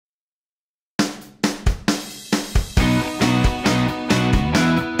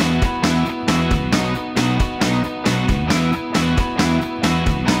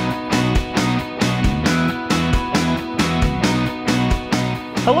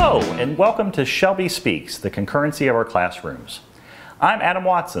Hello, and welcome to Shelby Speaks, the concurrency of our classrooms. I'm Adam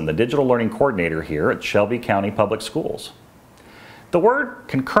Watson, the Digital Learning Coordinator here at Shelby County Public Schools. The word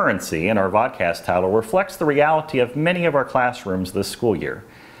concurrency in our vodcast title reflects the reality of many of our classrooms this school year.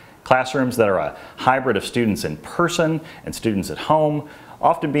 Classrooms that are a hybrid of students in person and students at home,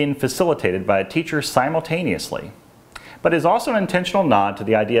 often being facilitated by a teacher simultaneously. But it is also an intentional nod to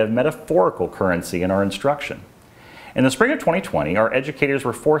the idea of metaphorical currency in our instruction. In the spring of 2020, our educators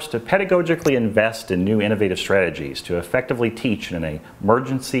were forced to pedagogically invest in new innovative strategies to effectively teach in an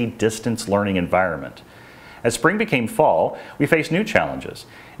emergency distance learning environment. As spring became fall, we faced new challenges,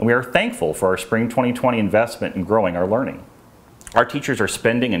 and we are thankful for our spring 2020 investment in growing our learning. Our teachers are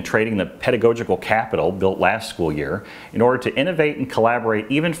spending and trading the pedagogical capital built last school year in order to innovate and collaborate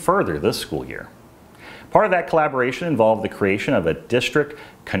even further this school year. Part of that collaboration involved the creation of a district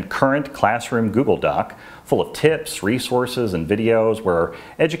concurrent classroom Google Doc full of tips, resources, and videos where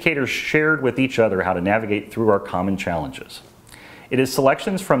educators shared with each other how to navigate through our common challenges. It is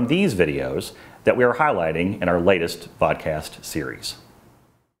selections from these videos that we are highlighting in our latest vodcast series.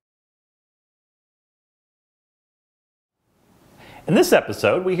 In this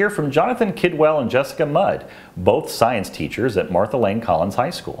episode, we hear from Jonathan Kidwell and Jessica Mudd, both science teachers at Martha Lane Collins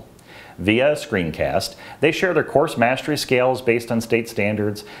High School. Via a screencast, they share their course mastery scales based on state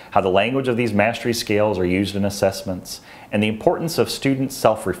standards, how the language of these mastery scales are used in assessments, and the importance of student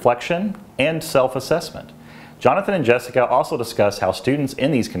self-reflection and self-assessment. Jonathan and Jessica also discuss how students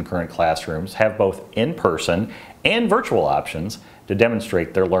in these concurrent classrooms have both in-person and virtual options to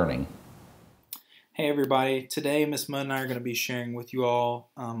demonstrate their learning. Hey everybody, today Ms. Mudd and I are going to be sharing with you all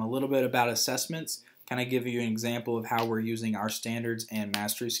a little bit about assessments, kind of give you an example of how we're using our standards and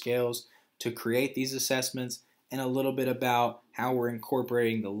mastery scales to create these assessments, and a little bit about how we're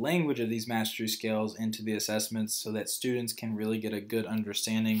incorporating the language of these mastery scales into the assessments so that students can really get a good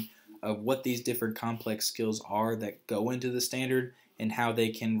understanding of what these different complex skills are that go into the standard and how they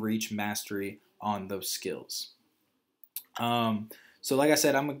can reach mastery on those skills. So like I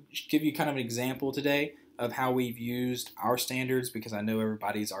said, I'm going to give you kind of an example today of how we've used our standards, because I know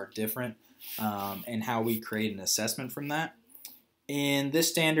everybody's are different, and how we create an assessment from that. In this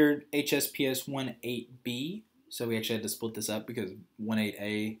standard, HSPS 18B, so we actually had to split this up because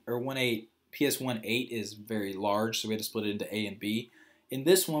 18A or PS 18 is very large, so we had to split it into A and B. In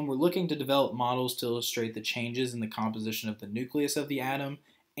this one, we're looking to develop models to illustrate the changes in the composition of the nucleus of the atom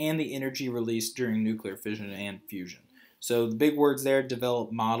and the energy released during nuclear fission and fusion. So the big words there,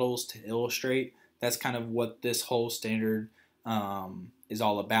 develop models to illustrate. That's kind of what this whole standard is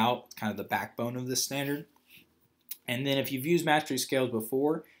all about. It's kind of the backbone of this standard. And then if you've used mastery scales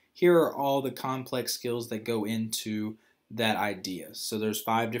before, here are all the complex skills that go into that idea. So there's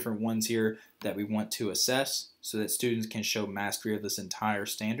 5 different ones here that we want to assess so that students can show mastery of this entire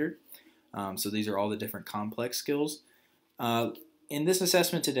standard. So these are all the different complex skills. In this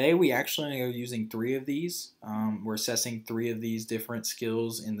assessment today, we actually are using 3 of these. We're assessing 3 of these different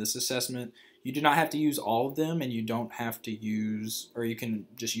skills in this assessment. You do not have to use all of them, and you don't have to use, or you can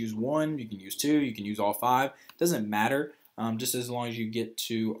just use 1, you can use 2, you can use all 5. It doesn't matter, just as long as you get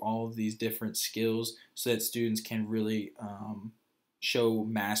to all of these different skills so that students can really show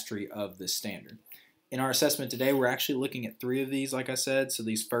mastery of this standard. In our assessment today, we're actually looking at 3 of these, like I said. So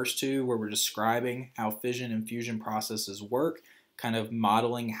these first 2 where we're describing how fission and fusion processes work, kind of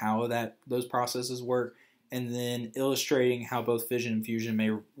modeling how those processes work, and then illustrating how both fission and fusion may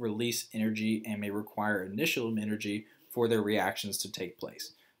release energy and may require initial energy for their reactions to take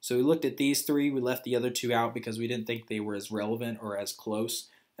place. So we looked at these 3. We left the other 2 out because we didn't think they were as relevant or as close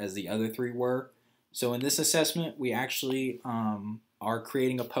as the other 3 were. So in this assessment, we actually are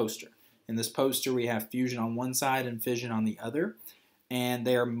creating a poster. In this poster, we have fusion on one side and fission on the other, and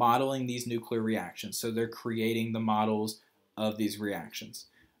they are modeling these nuclear reactions. So they're creating the models of these reactions.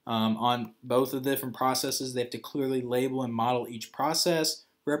 On both of the different processes, they have to clearly label and model each process,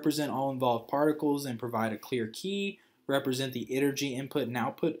 represent all involved particles and provide a clear key, represent the energy input and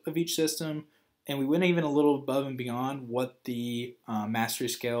output of each system, and we went even a little above and beyond what the mastery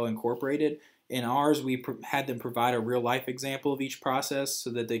scale incorporated. In ours, we had them provide a real-life example of each process so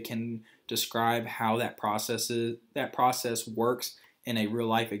that they can describe how that process works in a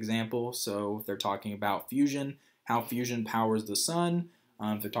real-life example. So if they're talking about fusion, how fusion powers the sun.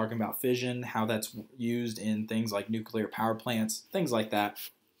 If they're talking about fission, how that's used in things like nuclear power plants, things like that.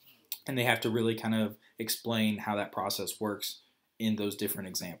 And they have to really kind of explain how that process works in those different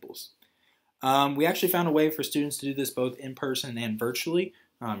examples. We actually found a way for students to do this both in person and virtually,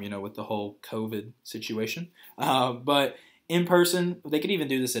 with the whole COVID situation. But in person, they could even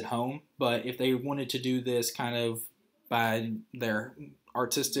do this at home. But if they wanted to do this kind of by their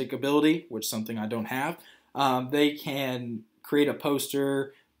artistic ability, which is something I don't have, they can create a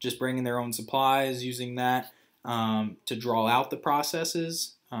poster, just bringing their own supplies, using that to draw out the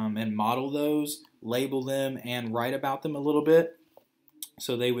processes and model those, label them, and write about them a little bit.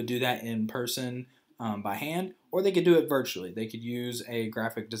 So they would do that in person by hand, or they could do it virtually. They could use a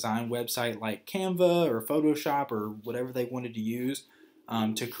graphic design website like Canva or Photoshop or whatever they wanted to use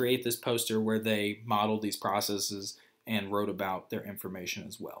to create this poster where they modeled these processes and wrote about their information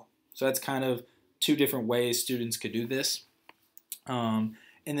as well. So that's kind of two different ways students could do this. And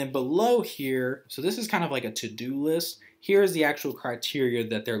then below here, so this is kind of like a to-do list. Here's the actual criteria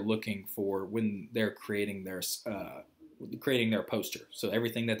that they're looking for when they're creating their poster. So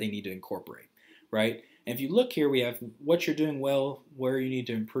everything that they need to incorporate, right? And if you look here, we have what you're doing well, where you need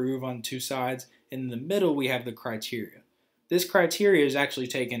to improve on two sides. And in the middle, we have the criteria. This criteria is actually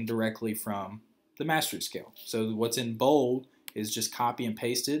taken directly from the mastery scale. So what's in bold is just copy and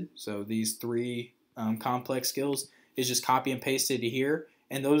pasted. So these three complex skills is just copy and pasted to here.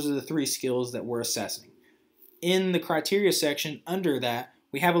 And those are the three skills that we're assessing. In the criteria section under that,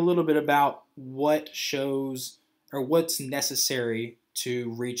 we have a little bit about what shows or what's necessary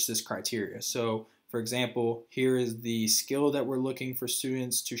to reach this criteria. So for example, here is the skill that we're looking for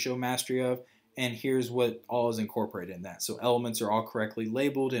students to show mastery of, and here's what all is incorporated in that. So elements are all correctly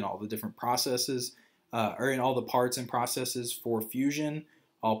labeled in all the different processes, or in all the parts and processes for fusion.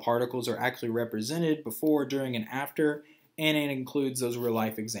 All particles are actually represented before, during, and after, and it includes those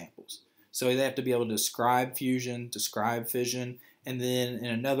real-life examples. So they have to be able to describe fusion, describe fission, and then in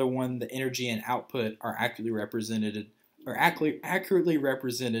another one, the energy and output are accurately represented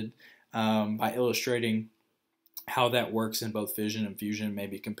by illustrating how that works in both fission and fusion,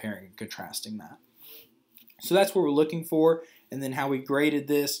 maybe comparing and contrasting that. So that's what we're looking for, and then how we graded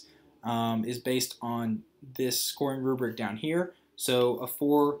this is based on this scoring rubric down here. So a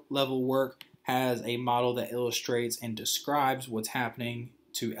 4-level work has a model that illustrates and describes what's happening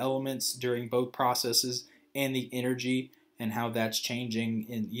to elements during both processes and the energy and how that's changing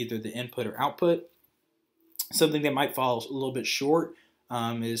in either the input or output. Something that might fall a little bit short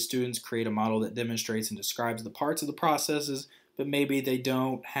is students create a model that demonstrates and describes the parts of the processes, but maybe they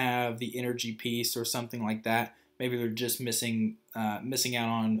don't have the energy piece or something like that. Maybe they're just missing out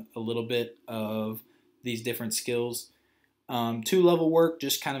on a little bit of these different skills. 2-level work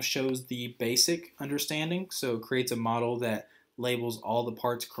just kind of shows the basic understanding, so it creates a model that labels all the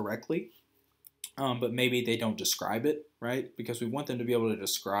parts correctly, but maybe they don't describe it, right? Because we want them to be able to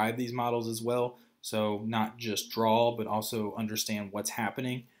describe these models as well, so not just draw, but also understand what's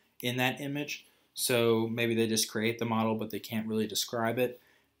happening in that image. So maybe they just create the model, but they can't really describe it.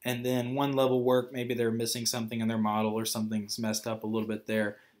 And then 1-level work, maybe they're missing something in their model or something's messed up a little bit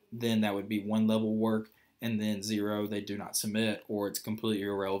there, then that would be 1-level work. And then 0, they do not submit, or it's completely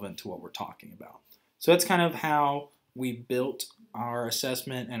irrelevant to what we're talking about. So that's kind of how we built our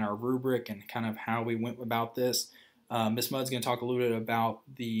assessment and our rubric and kind of how we went about this. Ms. Mudd's going to talk a little bit about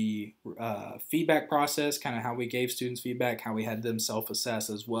the feedback process, kind of how we gave students feedback, how we had them self-assess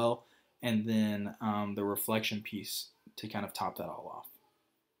as well, and then the reflection piece to kind of top that all off.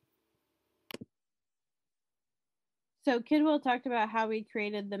 So Kidwell talked about how we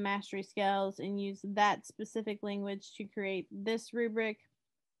created the mastery scales and used that specific language to create this rubric.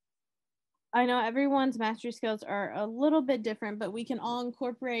 I know everyone's mastery scales are a little bit different, but we can all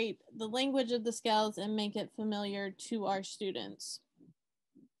incorporate the language of the scales and make it familiar to our students.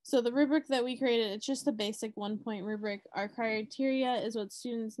 So the rubric that we created, it's just a basic 1-point rubric. Our criteria is what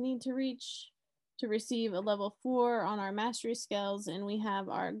students need to reach to receive a level 4 on our mastery scales, and we have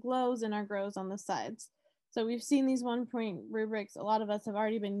our glows and our grows on the sides. So we've seen these 1-point rubrics. A lot of us have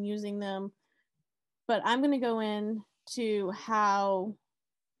already been using them, but I'm going to go into how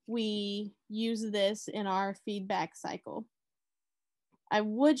we use this in our feedback cycle. I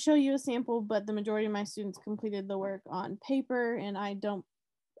would show you a sample, but the majority of my students completed the work on paper, and I don't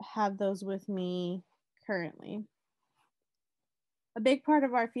have those with me currently. A big part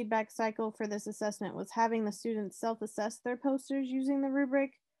of our feedback cycle for this assessment was having the students self-assess their posters using the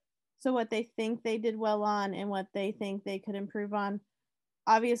rubric. So what they think they did well on and what they think they could improve on.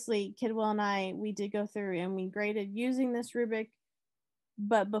 Obviously, Kidwell and we did go through and we graded using this rubric,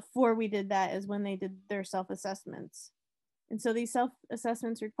 but before we did that is when they did their self-assessments. And so these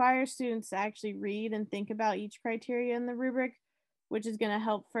self-assessments require students to actually read and think about each criteria in the rubric, which is going to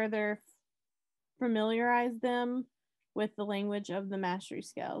help further familiarize them with the language of the mastery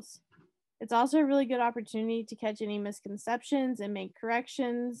scales. It's also a really good opportunity to catch any misconceptions and make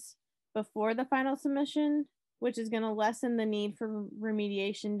corrections before the final submission, which is going to lessen the need for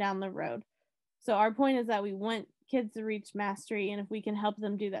remediation down the road. So our point is that we want kids to reach mastery, and if we can help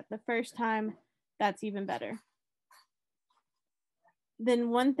them do that the first time, that's even better. Then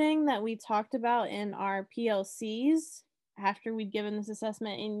one thing that we talked about in our PLCs after we'd given this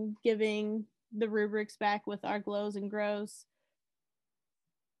assessment and giving the rubrics back with our glows and grows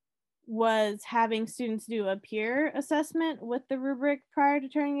was having students do a peer assessment with the rubric prior to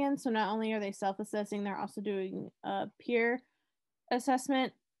turning in. So not only are they self-assessing, they're also doing a peer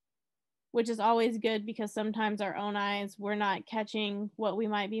assessment, which is always good because sometimes our own eyes, we're not catching what we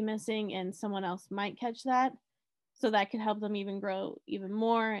might be missing and someone else might catch that. So that could help them even grow even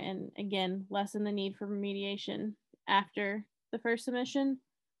more and, again, lessen the need for remediation after the first submission.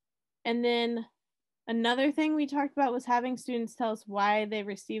 And then another thing we talked about was having students tell us why they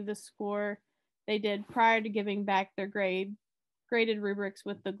received the score they did prior to giving back their graded rubrics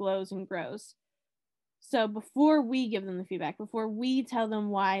with the glows and grows. So before we give them the feedback, before we tell them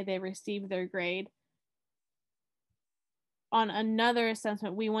why they received their grade, on another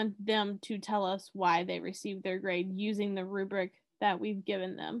assessment, we want them to tell us why they received their grade using the rubric that we've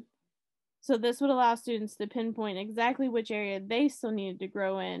given them. So this would allow students to pinpoint exactly which area they still needed to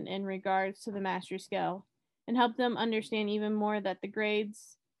grow in regards to the mastery scale, and help them understand even more that the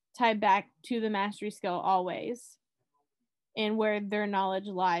grades tie back to the mastery scale always, and where their knowledge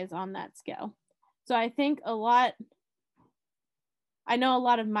lies on that scale. So I know a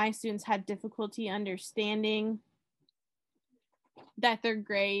lot of my students had difficulty understanding that their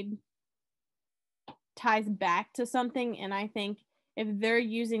grade ties back to something. And I think if they're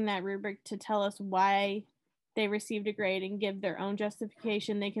using that rubric to tell us why they received a grade and give their own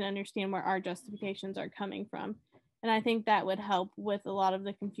justification, they can understand where our justifications are coming from. And I think that would help with a lot of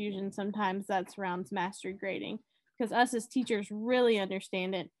the confusion sometimes that surrounds mastery grading, because us as teachers really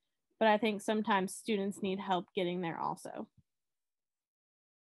understand it, but I think sometimes students need help getting there also.